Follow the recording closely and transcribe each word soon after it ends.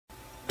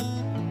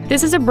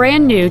This is a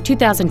brand new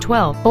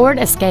 2012 Ford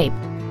Escape.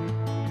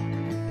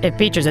 It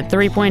features a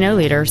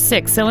 3.0-liter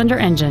six-cylinder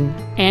engine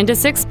and a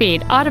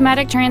six-speed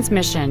automatic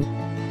transmission.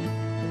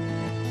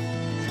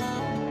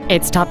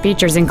 Its top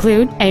features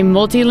include a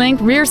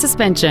multi-link rear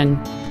suspension,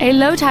 a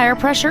low tire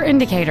pressure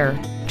indicator,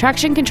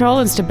 traction control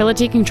and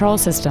stability control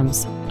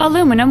systems,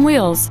 aluminum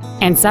wheels,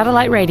 and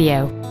satellite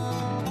radio.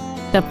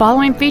 The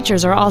following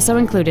features are also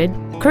included: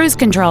 cruise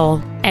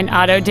control, an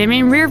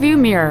auto-dimming rear-view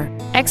mirror,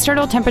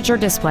 external temperature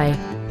display,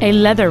 a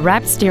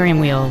leather-wrapped steering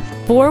wheel,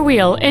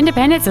 four-wheel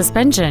independent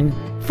suspension,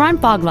 front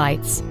fog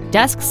lights,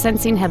 dusk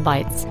sensing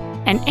headlights,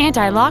 an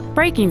anti-lock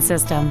braking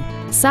system,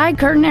 side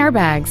curtain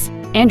airbags,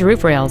 and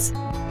roof rails.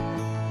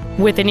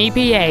 With an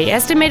EPA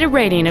estimated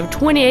rating of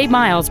 28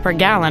 miles per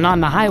gallon on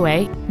the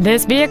highway,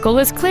 this vehicle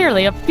is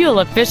clearly a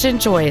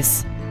fuel-efficient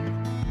choice.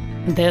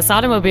 This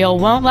automobile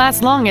won't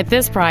last long at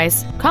this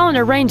price. Call and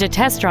arrange a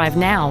test drive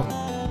now.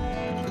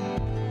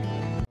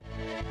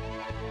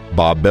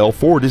 Bob Bell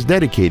Ford is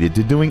dedicated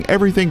to doing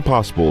everything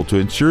possible to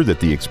ensure that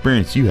the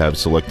experience you have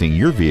selecting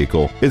your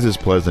vehicle is as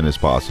pleasant as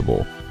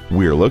possible.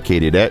 We are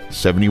located at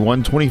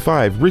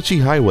 7125 Ritchie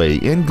Highway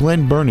in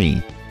Glen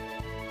Burnie.